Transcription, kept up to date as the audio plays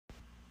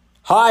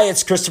Hi,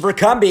 it's Christopher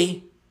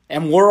Cumby,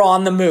 and we're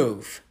on the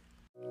move.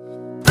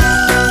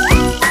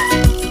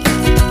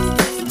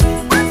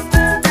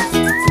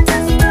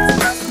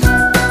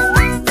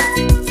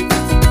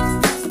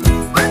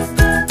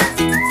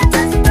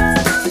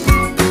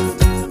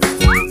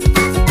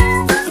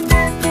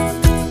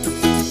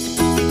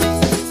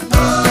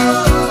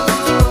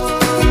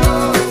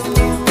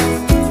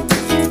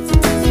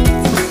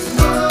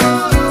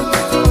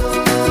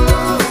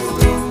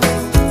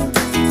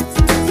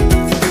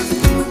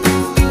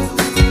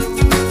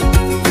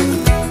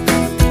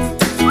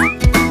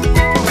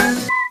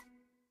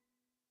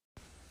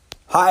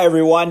 Hi,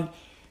 everyone.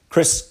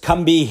 Chris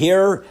Cumby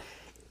here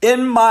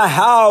in my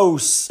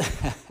house.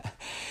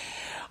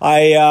 I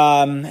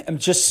am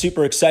just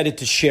super excited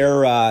to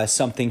share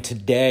something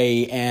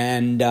today.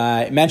 And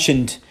I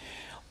mentioned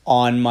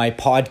on my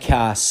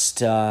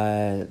podcast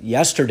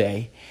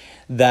yesterday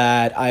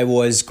that I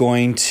was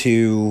going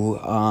to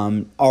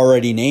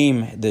already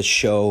name this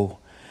show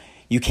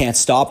You Can't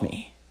Stop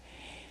Me.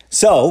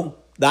 So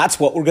that's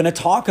what we're going to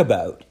talk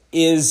about,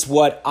 is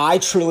what I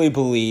truly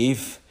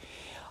believe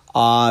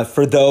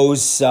for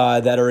those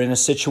that are in a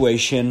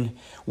situation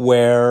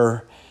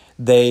where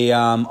they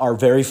are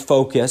very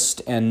focused,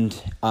 and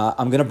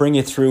I'm going to bring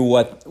you through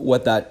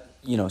what that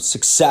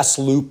success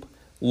loop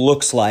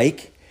looks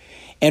like.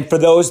 And for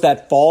those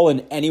that fall in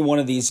any one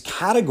of these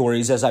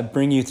categories, as I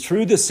bring you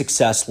through the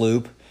success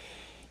loop,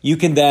 you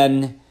can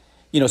then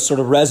sort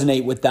of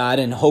resonate with that,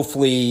 and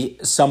hopefully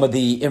some of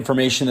the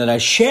information that I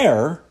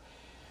share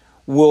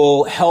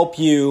will help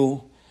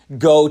you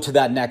go to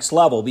that next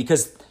level,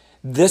 because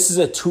this is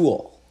a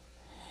tool.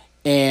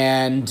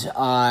 And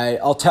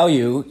I'll tell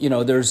you,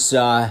 there's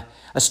a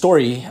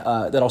story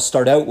that I'll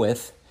start out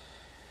with.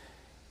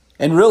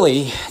 And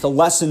really, the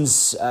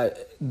lessons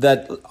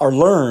that are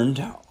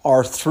learned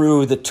are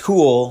through the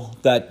tool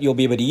that you'll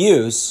be able to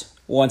use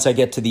once I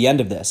get to the end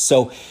of this.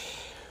 So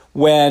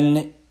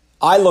when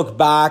I look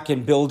back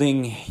and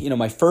building,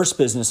 my first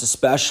business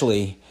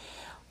especially,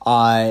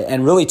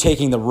 and really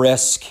taking the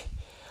risk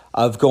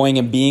of going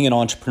and being an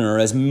entrepreneur,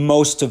 as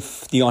most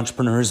of the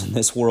entrepreneurs in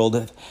this world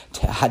have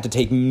had to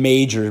take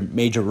major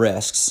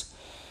risks.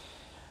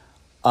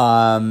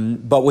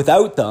 But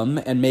without them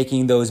and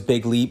making those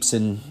big leaps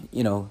in,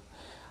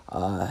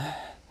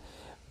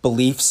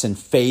 beliefs and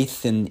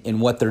faith in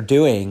what they're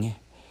doing,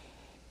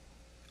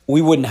 we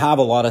wouldn't have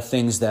a lot of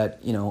things that,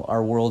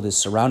 our world is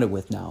surrounded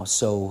with now.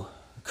 So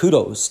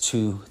kudos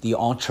to the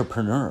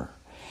entrepreneur.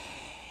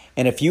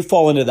 And if you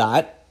fall into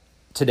that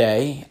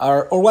today,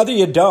 or whether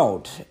you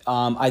don't,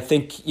 I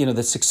think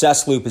the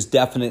success loop is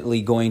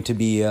definitely going to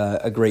be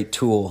a great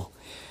tool.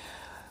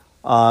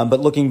 But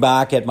looking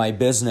back at my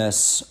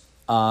business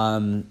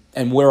and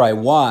where I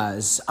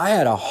was, I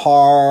had a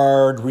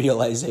hard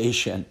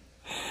realization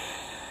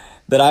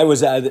that I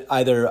was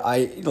either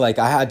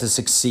I had to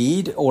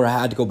succeed or I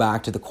had to go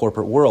back to the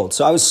corporate world.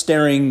 So I was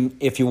staring,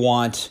 if you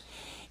want,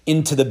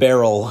 into the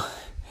barrel.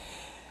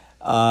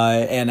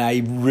 And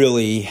I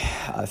really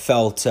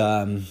felt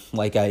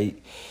like I,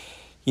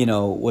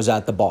 was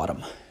at the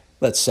bottom,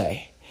 let's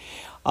say,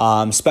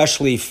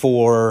 especially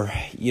for,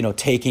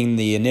 taking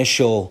the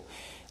initial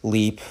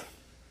leap.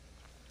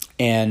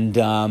 But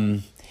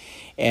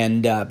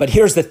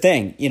here's the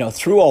thing,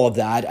 through all of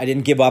that, I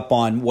didn't give up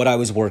on what I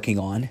was working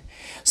on.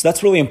 So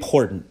that's really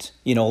important.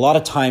 A lot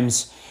of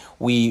times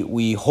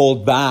we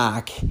hold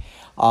back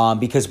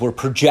because we're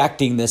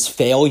projecting this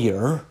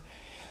failure.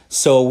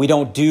 So we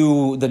don't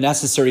do the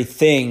necessary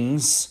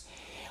things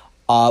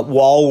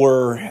while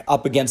we're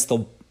up against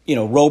the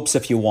ropes,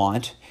 if you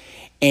want,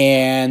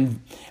 and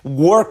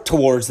work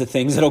towards the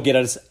things that'll get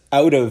us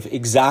out of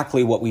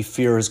exactly what we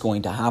fear is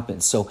going to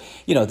happen. So,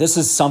 this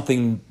is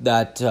something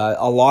that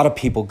a lot of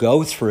people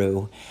go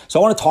through. So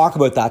I want to talk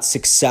about that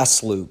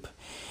success loop.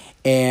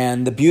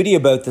 And the beauty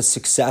about the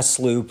success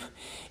loop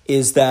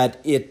is that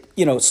it,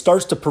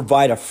 starts to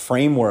provide a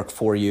framework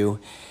for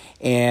you.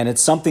 And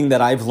it's something that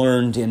I've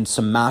learned in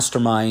some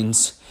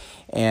masterminds,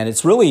 and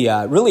it's really,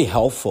 really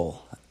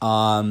helpful.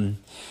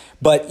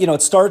 But,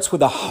 it starts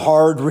with a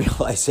hard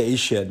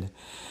realization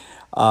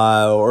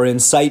or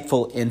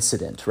insightful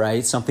incident,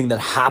 right? Something that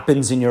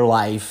happens in your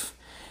life.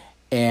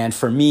 And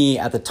for me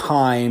at the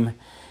time,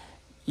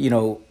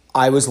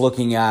 I was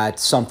looking at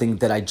something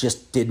that I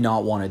just did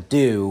not want to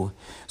do.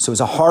 So it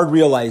was a hard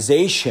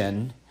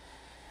realization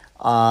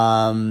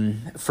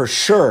for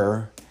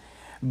sure.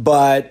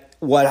 But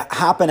what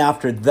happened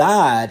after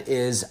that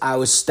is I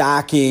was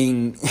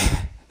stacking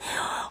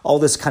all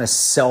this kind of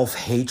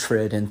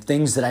self-hatred and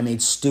things that I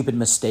made stupid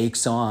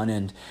mistakes on,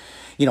 and,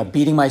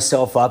 beating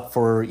myself up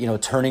for,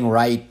 turning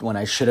right when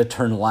I should have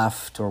turned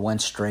left or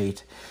went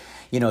straight.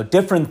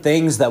 Different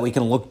things that we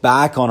can look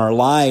back on our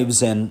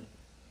lives, and,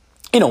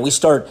 we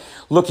start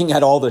looking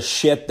at all the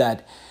shit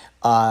that,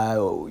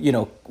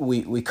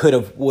 we could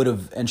have, would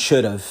have, and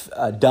should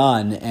have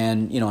done.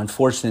 And,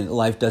 unfortunately,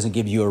 life doesn't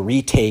give you a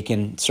retake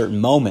in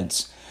certain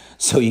moments.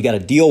 So you got to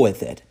deal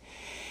with it.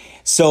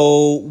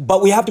 So,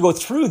 but we have to go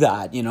through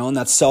that, and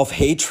that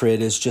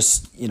self-hatred is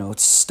just,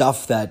 it's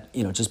stuff that,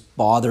 just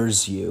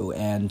bothers you.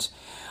 And,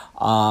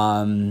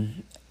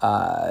 but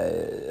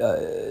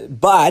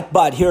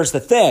here's the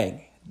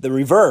thing, the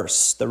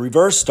reverse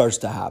starts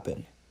to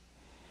happen.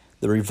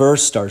 The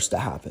reverse starts to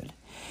happen.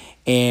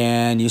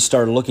 And you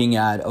start looking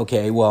at,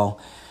 okay, well,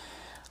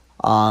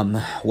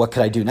 what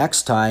could I do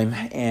next time?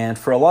 And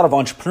for a lot of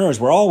entrepreneurs,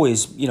 we're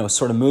always,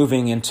 sort of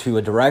moving into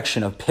a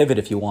direction of pivot,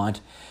 if you want,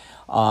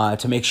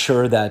 to make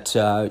sure that,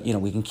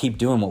 we can keep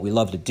doing what we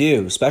love to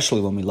do,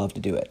 especially when we love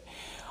to do it.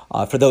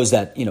 For those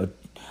that,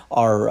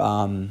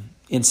 are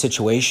in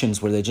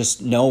situations where they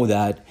just know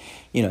that,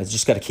 you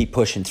just got to keep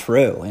pushing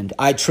through. And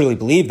I truly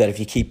believe that if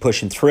you keep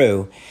pushing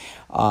through,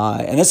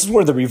 and this is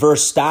where the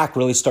reverse stack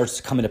really starts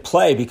to come into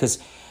play, because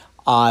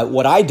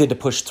what I did to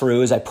push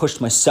through is I pushed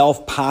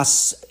myself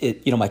past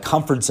my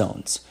comfort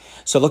zones.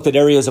 So I looked at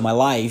areas of my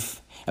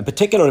life, in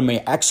particular in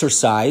my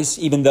exercise,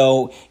 even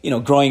though,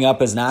 growing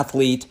up as an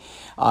athlete,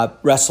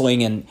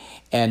 wrestling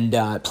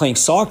and playing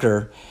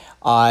soccer,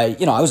 I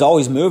was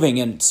always moving.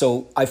 And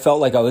so I felt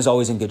like I was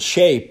always in good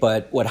shape.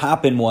 But what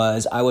happened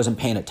was I wasn't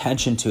paying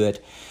attention to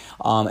it.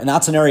 And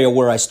that's an area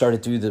where I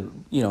started to do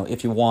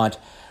if you want,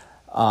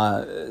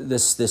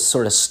 this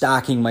sort of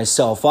stacking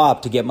myself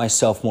up to get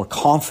myself more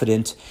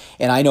confident.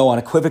 And I know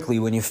unequivocally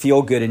when you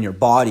feel good in your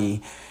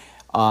body,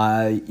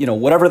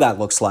 whatever that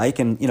looks like,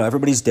 and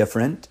everybody's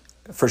different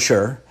for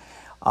sure,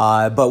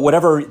 but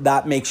whatever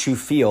that makes you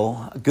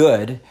feel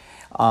good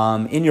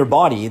in your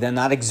body, then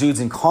that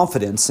exudes in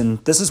confidence.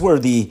 And this is where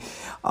the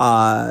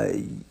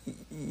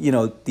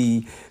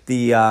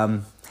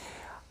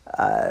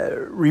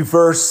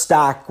reverse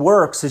stack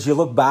works, is you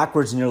look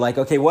backwards and you're like,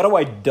 okay, what do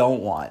I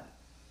don't want?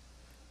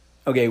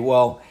 Okay,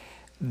 well,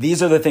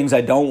 these are the things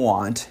I don't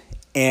want,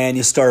 and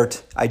you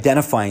start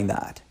identifying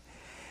that.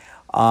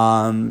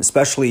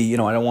 Especially, I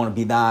don't want to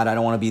be that, I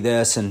don't want to be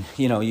this, and,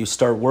 you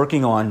start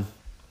working on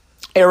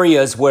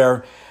areas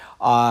where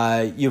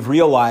you've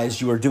realized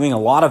you are doing a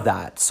lot of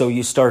that. So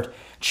you start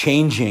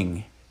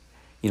changing,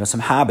 some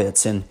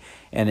habits, and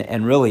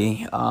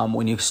really,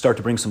 when you start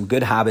to bring some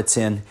good habits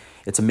in,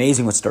 it's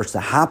amazing what starts to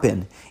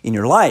happen in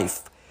your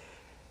life.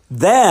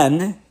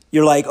 Then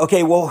you're like,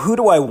 okay, well, who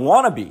do I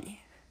want to be?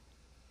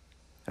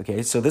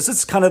 Okay, so this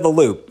is kind of the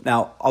loop.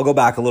 Now, I'll go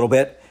back a little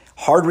bit.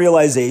 Hard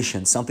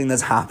realization, something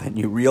that's happened.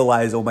 You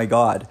realize, oh my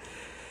God.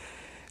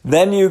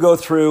 Then you go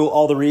through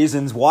all the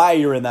reasons why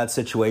you're in that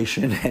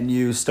situation and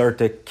you start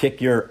to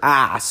kick your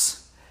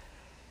ass.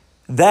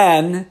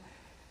 Then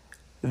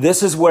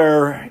this is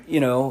where,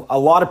 a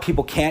lot of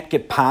people can't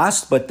get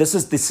past, but this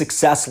is the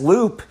success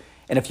loop.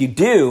 And if you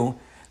do,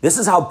 this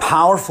is how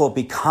powerful it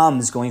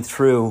becomes going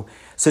through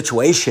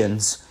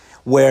situations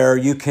where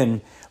you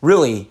can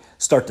really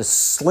start to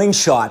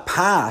slingshot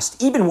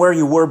past even where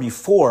you were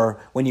before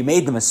when you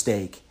made the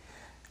mistake.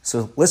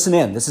 So listen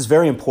in, this is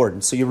very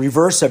important. So you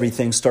reverse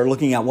everything, start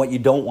looking at what you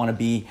don't want to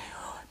be,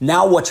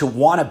 now what you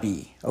want to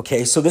be,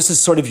 okay? So this is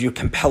sort of your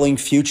compelling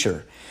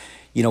future.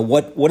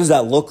 What does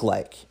that look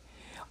like?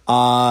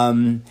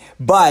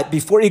 But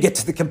before you get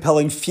to the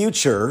compelling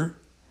future,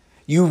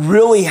 you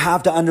really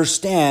have to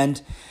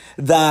understand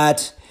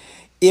that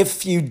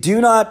if you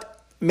do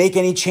not make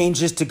any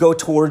changes to go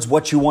towards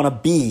what you want to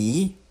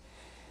be,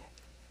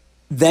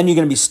 then you're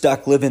going to be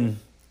stuck living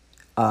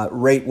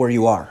right where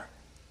you are.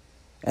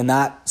 And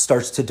that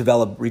starts to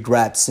develop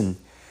regrets. And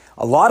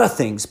a lot of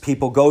things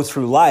people go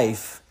through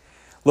life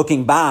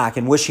looking back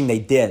and wishing they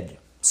did.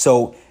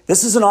 So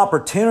this is an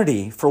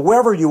opportunity for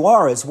wherever you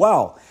are as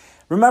well.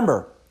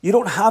 Remember, you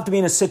don't have to be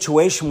in a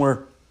situation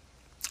where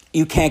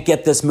you can't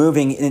get this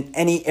moving in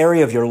any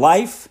area of your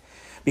life,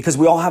 because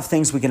we all have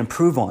things we can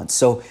improve on.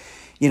 So,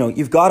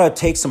 you've got to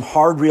take some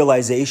hard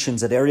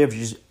realizations at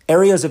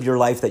areas of your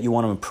life that you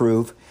want to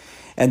improve.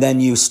 And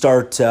then you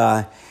start,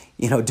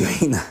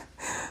 doing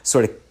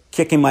sort of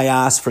kicking my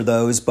ass for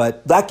those.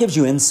 But that gives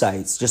you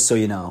insights, just so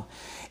you know.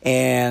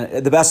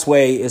 And the best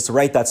way is to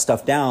write that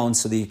stuff down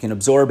so that you can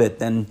absorb it,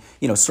 then,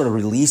 sort of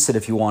release it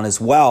if you want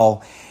as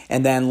well.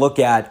 And then look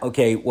at,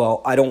 okay,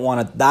 well, I don't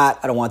want that,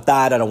 I don't want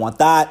that, I don't want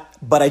that,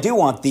 but I do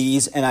want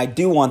these, and I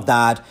do want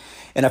that.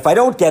 And if I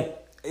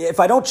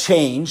don't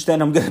change,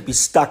 then I'm going to be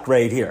stuck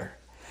right here.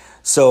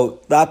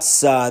 So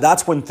that's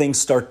when things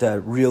start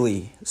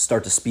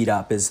to speed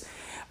up, is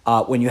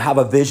when you have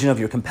a vision of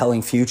your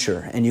compelling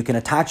future, and you can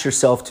attach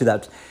yourself to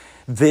that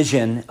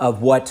vision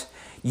of what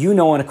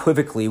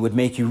unequivocally would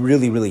make you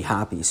really, really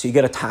happy. So you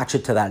got to attach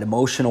it to that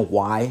emotional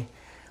why.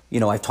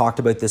 I've talked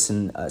about this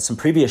in some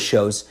previous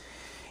shows.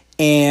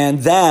 And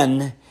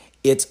then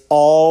it's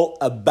all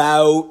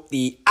about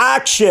the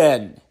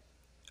action,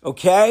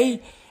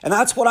 okay? And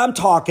that's what I'm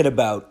talking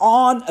about,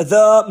 on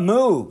the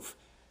move.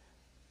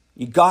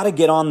 You got to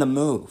get on the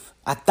move.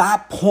 At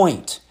that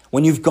point,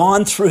 when you've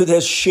gone through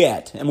this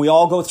shit, and we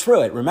all go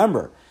through it,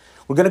 remember,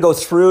 we're going to go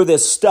through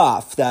this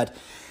stuff that,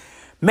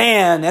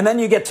 man, and then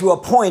you get to a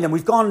point, and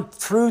we've gone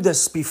through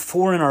this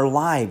before in our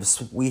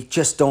lives. We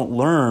just don't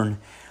learn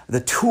the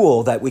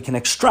tool that we can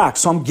extract.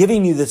 So I'm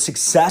giving you the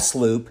success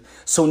loop.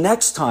 So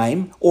next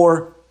time,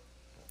 or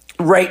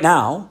right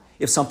now,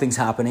 if something's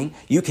happening,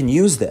 you can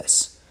use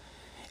this.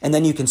 And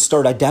then you can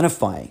start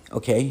identifying,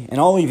 okay? And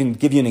I'll even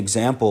give you an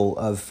example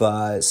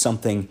of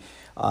something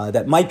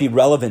that might be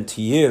relevant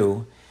to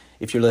you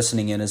if you're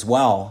listening in as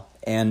well.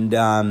 And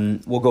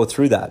we'll go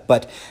through that.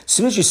 But as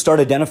soon as you start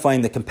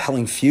identifying the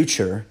compelling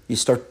future, you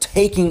start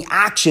taking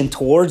action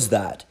towards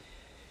that.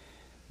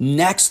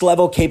 Next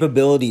level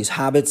capabilities,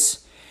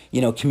 habits,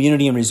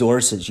 community and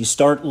resources. You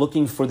start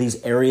looking for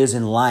these areas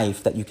in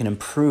life that you can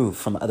improve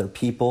from other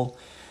people,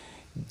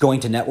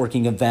 going to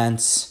networking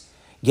events,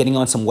 getting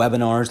on some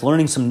webinars,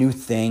 learning some new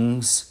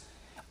things,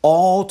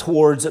 all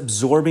towards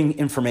absorbing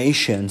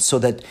information so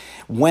that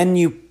when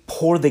you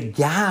pour the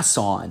gas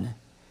on,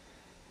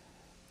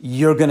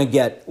 you're going to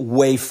get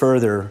way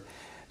further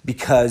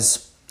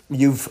because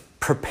you've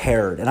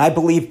prepared. And I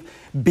believe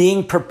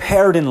being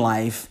prepared in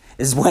life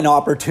is when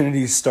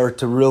opportunities start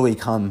to really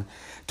come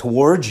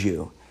towards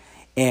you.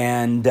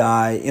 And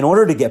in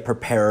order to get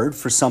prepared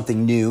for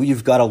something new,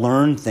 you've got to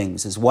learn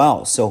things as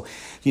well. So,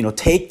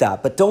 take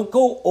that, but don't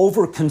go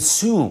over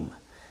consume.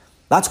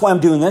 That's why I'm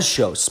doing this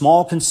show.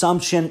 Small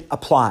consumption,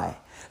 apply.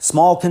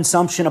 Small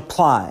consumption,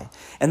 apply.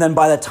 And then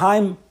by the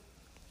time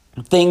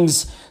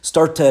things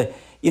start to,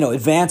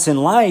 advance in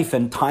life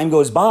and time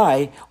goes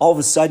by, all of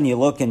a sudden you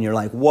look and you're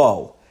like,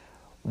 whoa,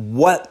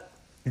 what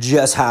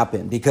just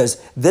happened?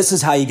 Because this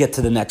is how you get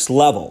to the next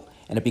level,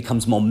 and it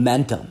becomes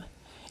momentum.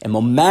 And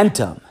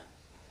momentum,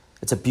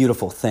 it's a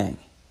beautiful thing.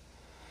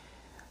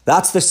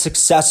 That's the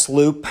success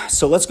loop.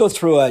 So let's go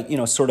through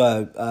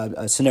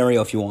a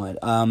scenario if you want.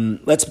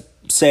 Let's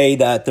say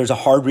that there's a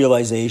hard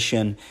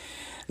realization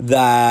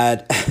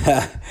that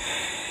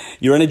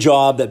you're in a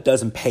job that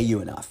doesn't pay you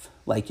enough.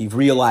 Like you've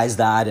realized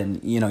that,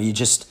 and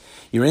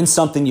you're in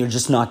something, you're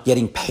just not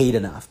getting paid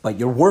enough, but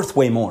you're worth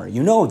way more.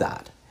 You know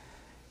that.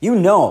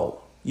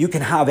 You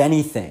can have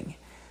anything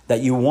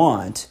that you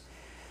want,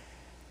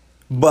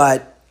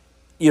 but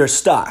you're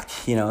stuck.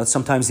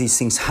 Sometimes these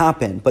things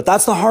happen, but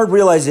that's the hard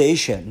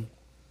realization.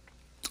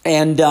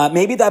 And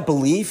maybe that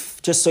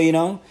belief, just so you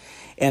know,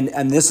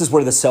 and this is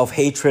where the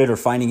self-hatred or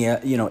finding,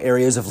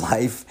 areas of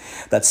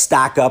life that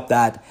stack up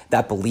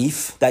that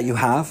belief that you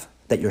have,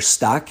 that you're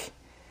stuck.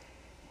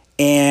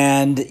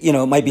 And,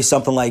 it might be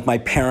something like my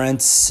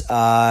parents,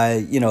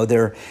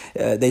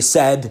 they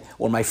said,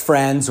 or my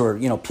friends,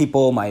 or,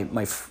 people, I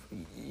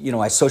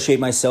associate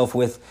myself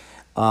with,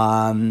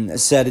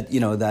 said,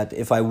 that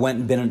if I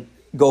went and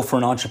go for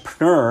an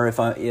entrepreneur, if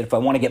I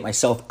want to get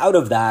myself out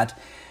of that,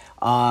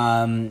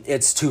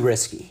 it's too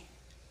risky.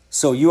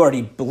 So you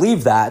already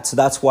believe that, so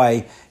that's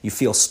why you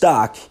feel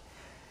stuck.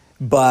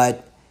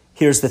 But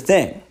here's the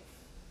thing.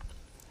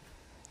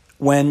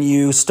 When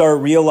you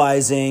start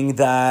realizing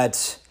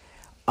that,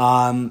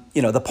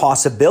 the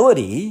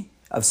possibility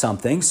of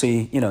something, so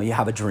you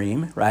have a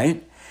dream,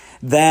 right?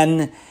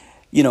 Then,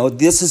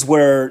 this is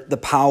where the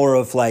power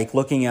of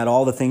looking at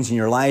all the things in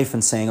your life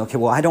and saying, okay,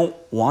 well, I don't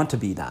want to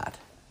be that.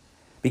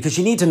 Because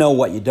you need to know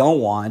what you don't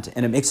want,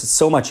 and it makes it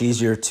so much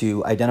easier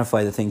to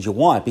identify the things you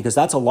want, because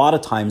that's a lot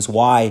of times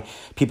why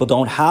people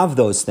don't have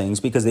those things,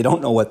 because they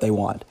don't know what they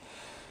want.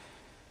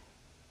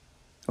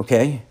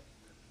 Okay?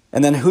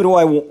 And then who do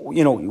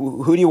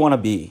you want to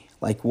be?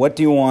 What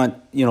do you want,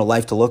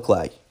 life to look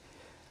like?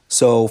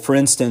 So, for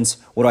instance,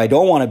 what I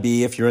don't want to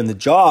be if you're in the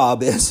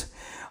job is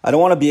I don't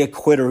want to be a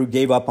quitter who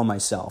gave up on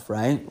myself,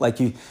 right?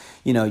 You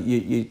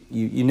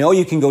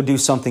can go do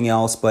something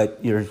else, but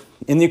you're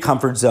in your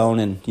comfort zone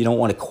and you don't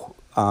want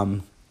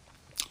to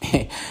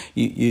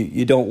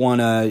you don't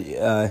want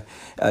to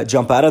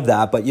jump out of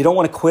that, but you don't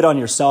want to quit on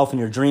yourself and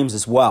your dreams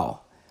as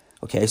well.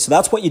 Okay, so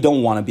that's what you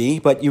don't want to be,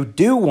 but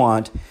you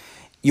want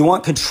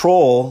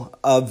control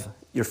of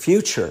your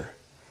future,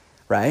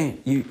 right?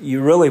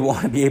 You really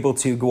want to be able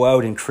to go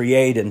out and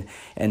create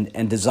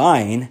and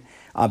design,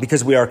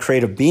 because we are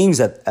creative beings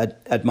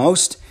at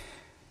most.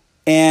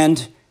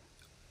 And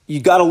you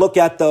got to look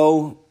at,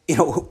 though,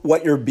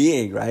 what you're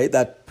being, right?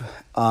 That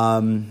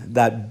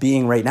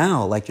being right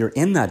now, like you're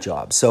in that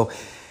job. So,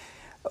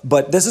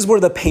 but this is where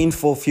the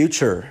painful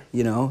future,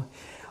 you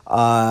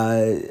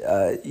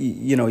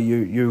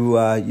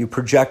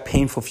project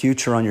painful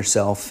future on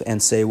yourself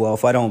and say, well,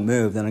 if I don't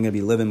move, then I'm going to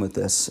be living with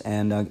this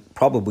and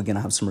probably going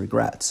to have some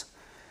regrets,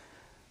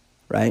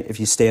 right? If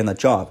you stay in that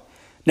job.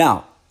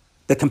 Now,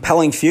 the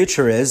compelling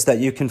future is that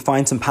you can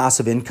find some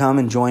passive income,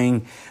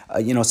 enjoying,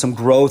 some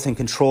growth and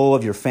control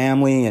of your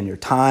family and your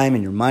time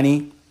and your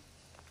money.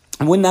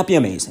 And wouldn't that be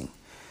amazing?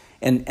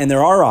 And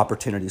there are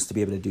opportunities to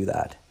be able to do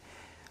that.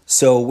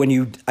 So when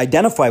you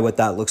identify what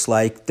that looks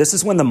like, this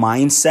is when the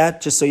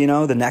mindset, just so you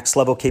know, the next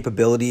level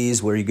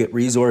capabilities where you get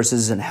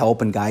resources and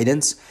help and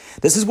guidance.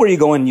 This is where you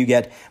go and you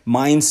get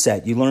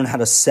mindset. You learn how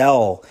to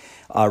sell,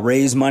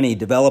 raise money,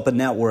 develop a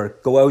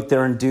network, go out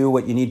there and do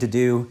what you need to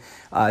do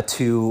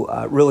to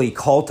really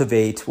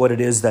cultivate what it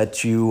is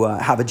that you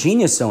have a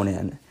genius zone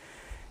in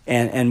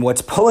and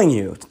what's pulling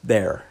you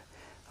there,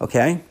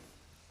 okay?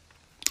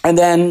 And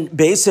then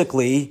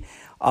basically,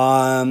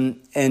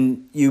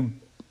 and you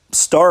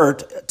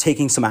start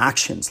taking some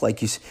actions.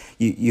 Like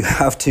you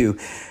have to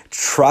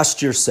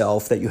trust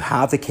yourself that you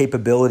have the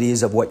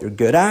capabilities of what you're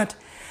good at.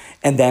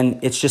 And then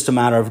it's just a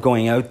matter of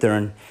going out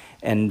there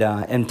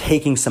and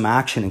taking some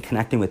action and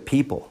connecting with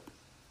people.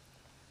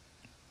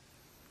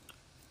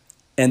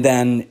 And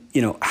then,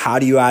 how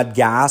do you add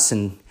gas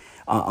and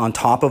on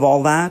top of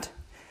all that?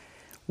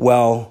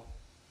 Well,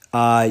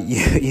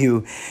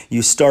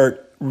 you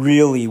start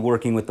really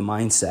working with the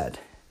mindset.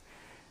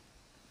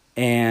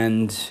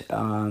 And,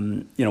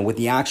 with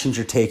the actions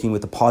you're taking,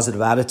 with the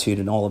positive attitude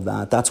and all of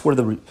that, that's where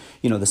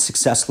the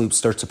success loop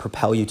starts to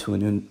propel you to a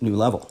new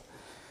level.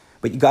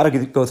 But you got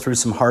to go through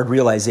some hard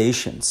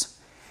realizations.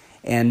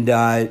 And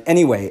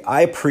anyway,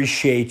 I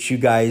appreciate you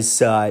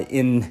guys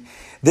in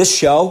this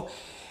show.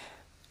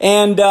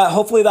 And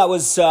hopefully that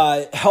was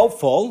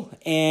helpful.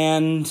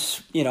 And,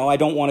 I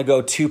don't want to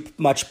go too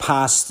much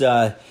past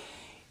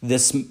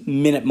this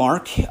minute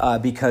mark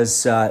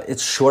because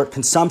it's short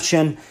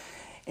consumption.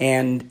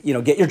 And,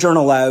 get your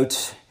journal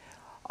out.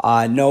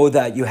 Know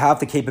that you have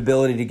the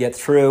capability to get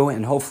through.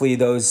 And hopefully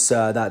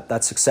that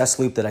success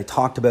loop that I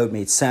talked about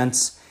made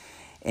sense.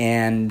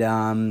 And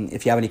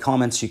if you have any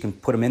comments, you can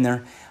put them in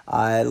there.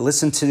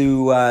 Listen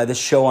to this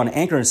show on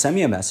Anchor and send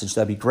me a message.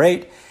 That'd be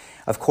great.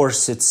 Of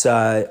course, it's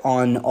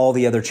on all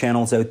the other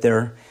channels out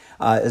there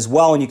as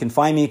well. And you can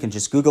find me. You can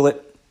just Google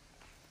it.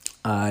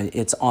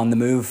 It's On the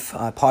Move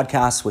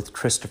podcast with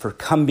Christopher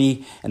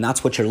Cumby. And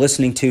that's what you're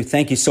listening to.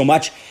 Thank you so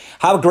much.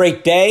 Have a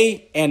great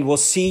day. And we'll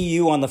see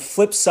you on the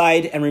flip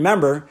side. And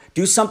remember,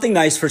 do something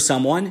nice for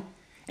someone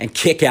and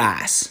kick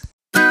ass.